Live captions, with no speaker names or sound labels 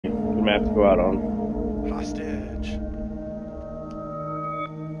map to go out on. Hostage.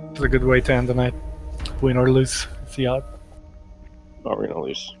 It's a good way to end the night. Win or lose. It's the odd. Oh, we're gonna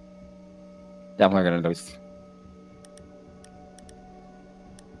lose. Definitely gonna lose.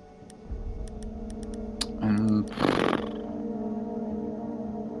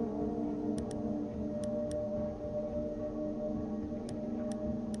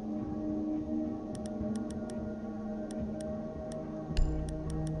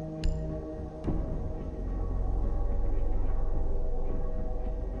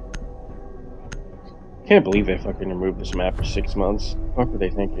 Can't believe they fucking removed this map for 6 months. What were they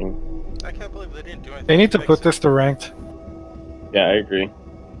thinking? I can't believe they didn't do anything. They need to fix put it. this to ranked. Yeah, I agree.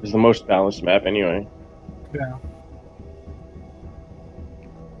 It's the most balanced map anyway. Yeah.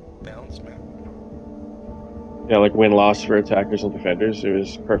 Balance, man. Yeah, like win-loss for attackers and defenders, it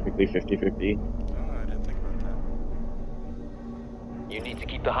was perfectly 50-50. Oh, I didn't think about that. You need to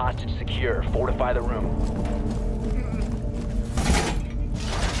keep the hostage secure. Fortify the room.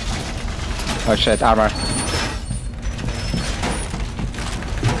 Oh shit, armor.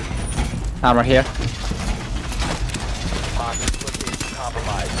 Armor here. Hostage location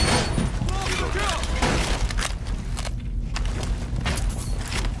compromised.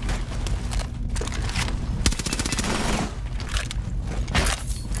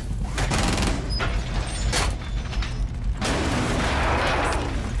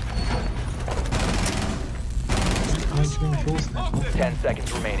 10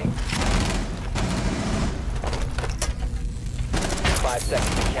 seconds remaining. 5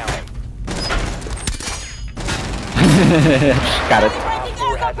 seconds and counting. Got it. Op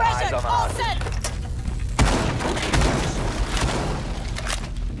 4 has eyes on the hostage.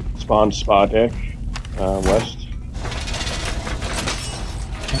 Spawn spa deck, west.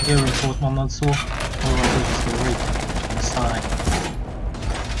 Kan jag report man så? Och vad det står ut. Side.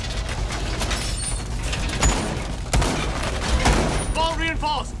 Ball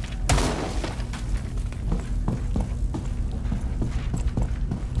reinforced.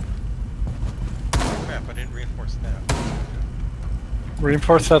 Crap, I didn't reinforce that.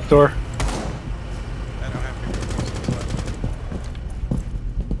 Reinforce that door. I don't have to reinforce this one.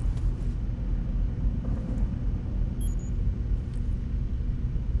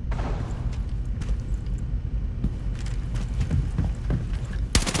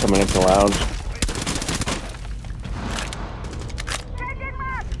 Coming into the lounge.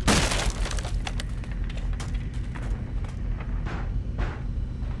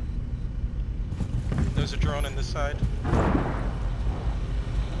 There's a drone on this side.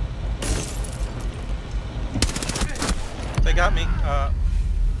 They got me.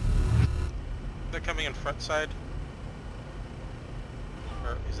 They're coming in front side.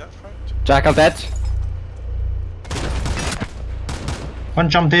 Or is that front? Jackal dead. One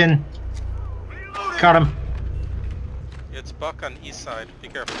jumped in. Got him. It's Buck on east side. Be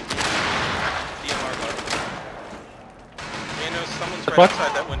careful. DMR Buck. You know, someone's right What?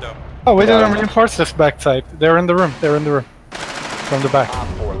 outside that window. Oh, we didn't reinforce this backside. They're in the room. They're in the room. From the back. Op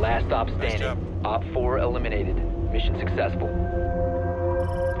 4, last stop Nice job. standing. Op 4 eliminated. Mission successful.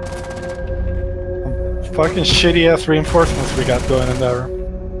 Fucking shitty ass reinforcements we got going in that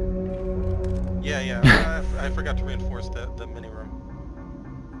room. Yeah. I forgot to reinforce the mini room.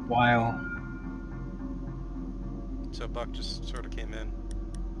 Wow. So Buck just sort of came in.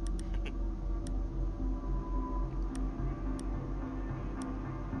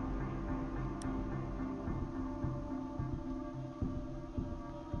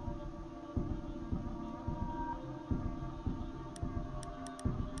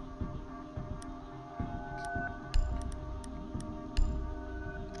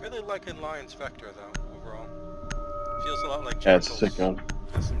 Really liking Lion's Vector though, overall. Feels a lot like Yeah, it's a Jackal's sick gun.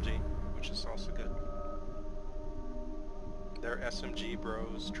 SMG, which is also good. They're SMG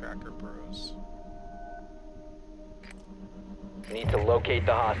bros, tracker bros. Need to locate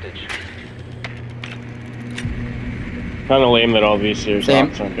the hostage. Kinda lame that all these series Same.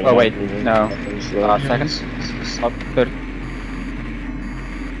 ops aren't gonna Oh wait, have movement. no. That's slow. Seconds. Oh, good.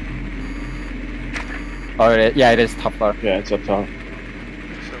 Oh, yeah, it is top floor. Yeah, it's up top. So where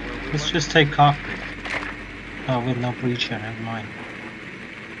we Let's went- just take cockpit. Oh, with no breach here, never mind.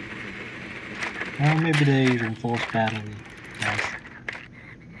 Well, maybe they reinforce battery. Nice.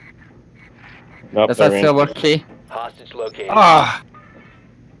 Nope, That's they're that in. silver key. Hostage located. Ah!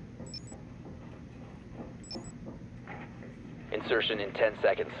 Insertion in 10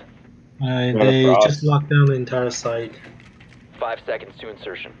 seconds. They frost. just locked down the entire site. 5 seconds to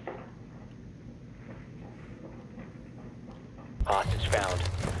insertion. Hostage found.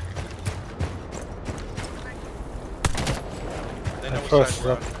 They know That which first side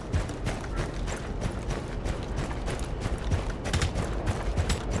we're is on.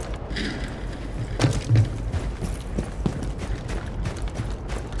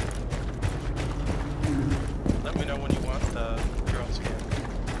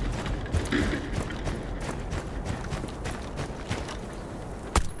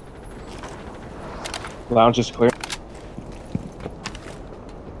 Lounge is clear.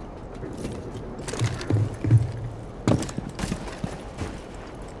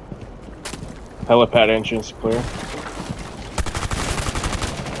 Helipad entrance clear.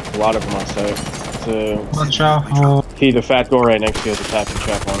 A lot of them on site. Watch out. Oh, Key, the fat door right next to you has a tap and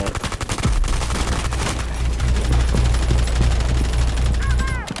trap on it.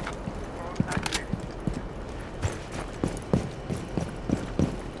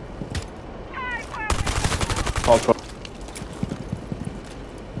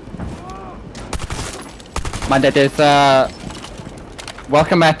 Monday, there's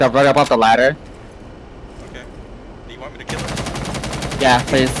welcome back the right above the ladder. Okay. Do you want me to kill him? Yeah,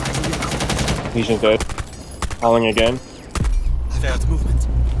 please. Legion's dead. Calling again. Dead. Movement.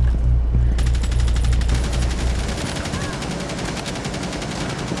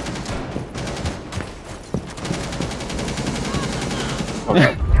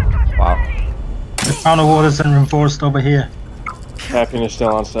 Okay. Wow. I found a waters and reinforced over here. Captain is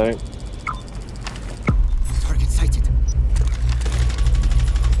still on site. Target sighted.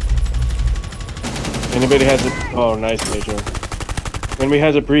 Anybody has a... Oh, nice, Pedro. If anybody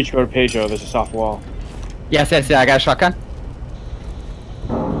has a breach, go to Pedro. There's a soft wall. Yes, I got a shotgun.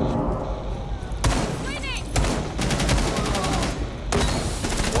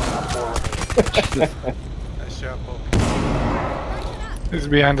 Nice job, Paul. He's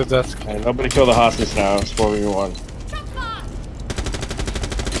behind the desk. And nobody kill the hostage now. It's 4v1.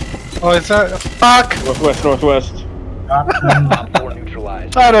 Oh, is that? Fuck! Northwest, northwest. Op 4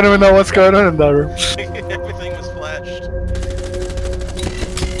 neutralized. I don't even know what's going on in that room. Everything was flashed.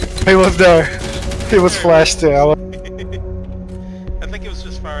 He was there. He was flashed too. I think it was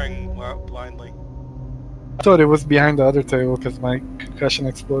just firing blindly. I thought it was behind the other table because my concussion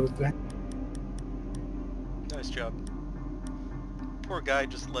exploded there. Nice job. Poor guy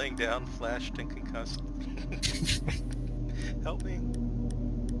just laying down, flashed and concussed. Help me.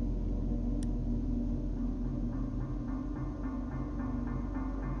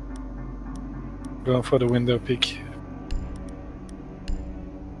 Going for the window peek.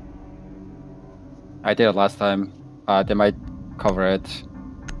 I did it last time. They might cover it.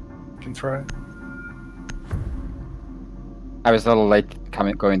 Can try. I was a little late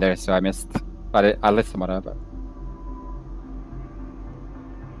going there, so I missed. But I lit someone up.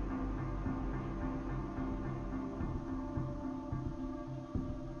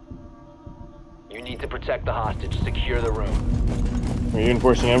 You need to protect the hostage. Secure the room. Are you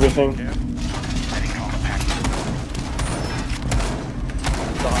enforcing everything? Yeah.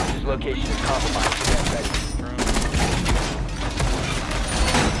 The hostage location is compromised. Get ready.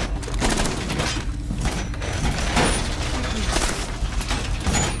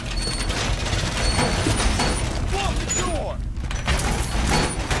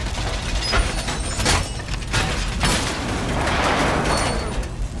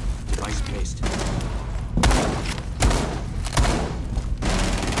 Device placed.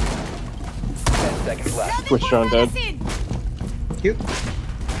 10 seconds left. Switch drone dead. Cute.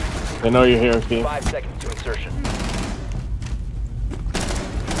 They know you're here, Key. 5 seconds to insertion.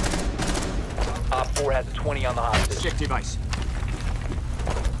 Op 4 has a 20 on the hostage. Check device.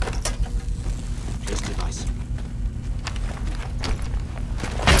 Place device.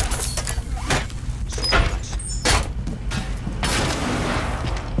 Set device.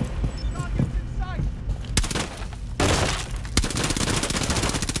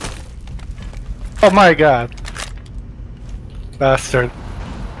 Oh my god. Bastard.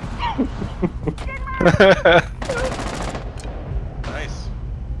 Nice.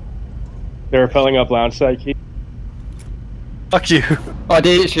 They're rappelling up lounge side, Key. Fuck you. Oh,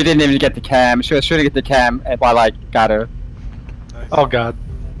 she didn't even get the cam. She was shooting at the cam while I got her. Nice. Oh god.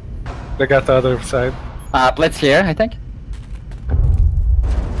 They got the other side. Blitz here, I think.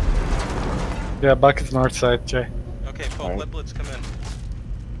 Yeah, Buck is north side, Jay. Okay, Paul, Alright. let Blitz come in.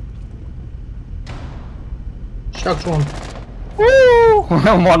 Shocked one. Woo!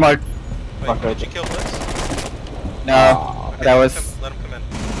 One more. Wait, Fuck, did you kill Blitz? No, Okay, that let was. him come in.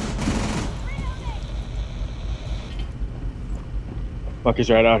 Buck is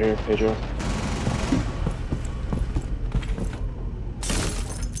right out here, Pedro.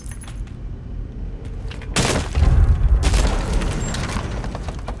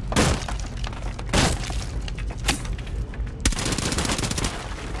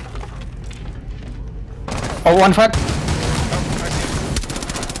 Oh, one front.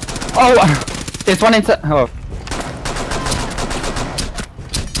 Oh, there's one inside. Oh,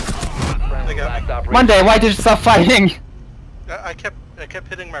 They got Last me. operator. Monday, why did you stop fighting? I kept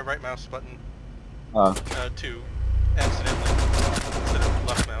hitting my right mouse button Oh, to accidentally instead of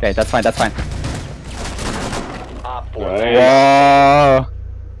left mouse. okay, that's fine. Op 4. Nice. Whoa.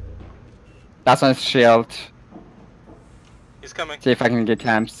 That's on his shield. He's coming. See if I can get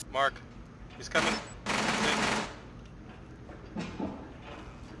camps. Mark. He's coming.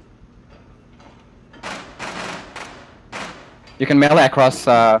 You can melee across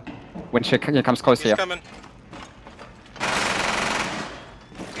when she comes close He's here. coming.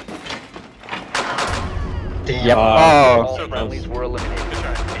 Damn. Yep. All So friendlies were eliminated. Good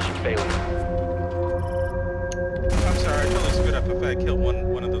try. Mission failure. I'm sorry, I totally screwed up if I killed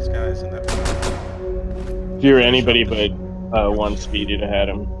one of those guys in that. If you were anybody but one speed, you'd have had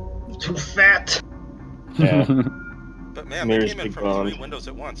him. Too fat. Yeah. But man, Mirror's they came in big from bones. 3 windows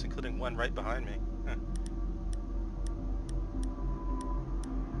at once, including one right behind me.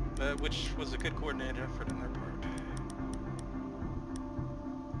 Huh. Which was a good coordinated effort on their part.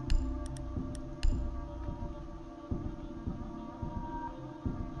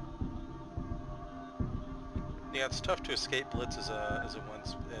 Yeah, it's tough to escape blitz as a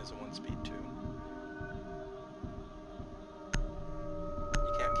one speed too.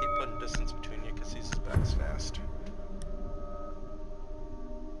 You can't keep putting distance between you because his back's fast.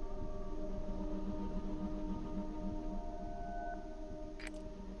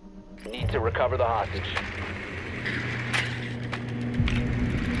 Need to recover the hostage.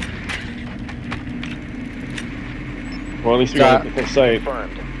 Well, at least we got a different site.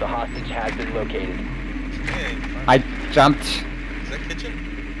 Confirmed. The hostage has been located. Hey, fine. I jumped. Is that kitchen?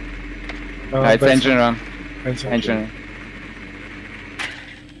 It's engine room. Engine room.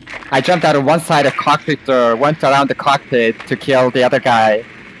 I jumped out of one side of cockpit door, went around the cockpit to kill the other guy.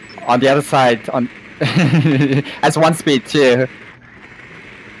 On the other side, on as one speed too.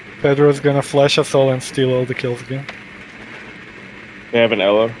 Pedro's gonna flash us all and steal all the kills again. They have an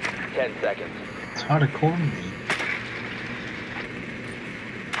Elo. 10 seconds. It's hard to call me.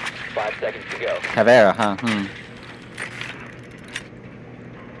 5 seconds to go. Chimera, huh? Hmm.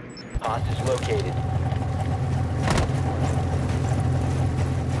 Hostage located.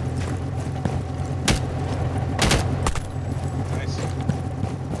 Nice.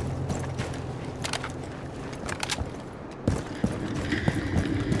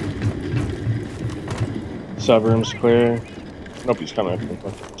 Subroom's clear. Nobody's coming.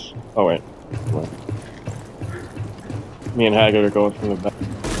 Oh wait. Come on. Me and Haggard are going from the back.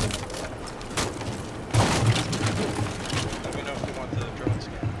 Let me know if you want the drone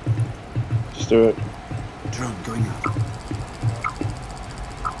scan. Just do it. Drone going up.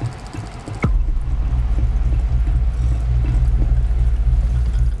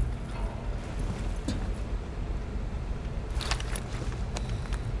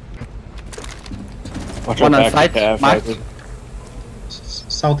 Watch One our on back site, calf, marked. Haggard.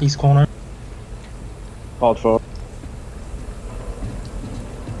 Southeast corner. Called for.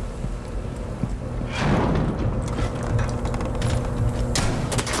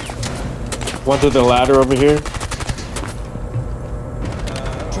 One to the ladder over here.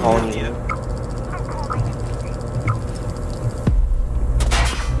 Oh, yeah.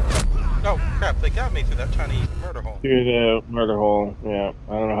 Oh crap! They got me through that tiny murder hole. Through the murder hole. Yeah.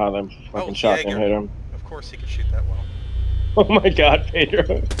 I don't know how them fucking shotgun Jaeger. hit him. Of course he could shoot that well. Oh my god, Pedro.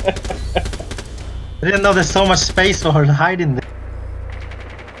 I didn't know there's so much space for her to hide in there.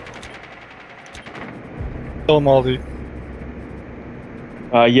 Kill Maldi.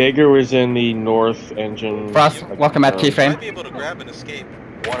 Jaeger was in the north engine. Frost, welcome at Might keyframe. be able to grab and escape.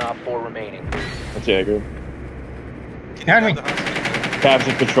 1 Op 4 remaining. That's Jaeger. Can you Behind grab me. the hostage? Cabs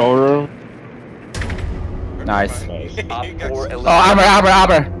in control room. Nice. Nice. Op You 4 got eliminated. Oh, armor!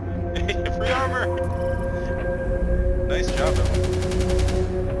 free armor. Nice job, Ellen.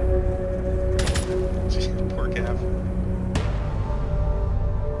 Poor Cav.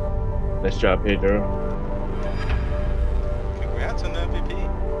 Nice job, Pedro. Congrats on the MVP.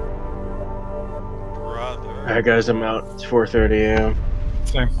 Brother. Alright guys, I'm out. It's 4:30 a.m.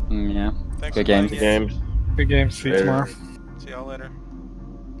 Same. Yeah. Thanks Good for playing, games. Games. Good game. See you Later. tomorrow. See y'all later.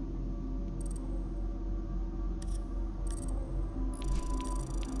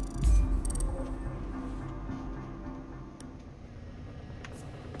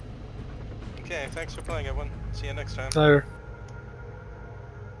 Okay, thanks for playing, everyone. See you next time. Later.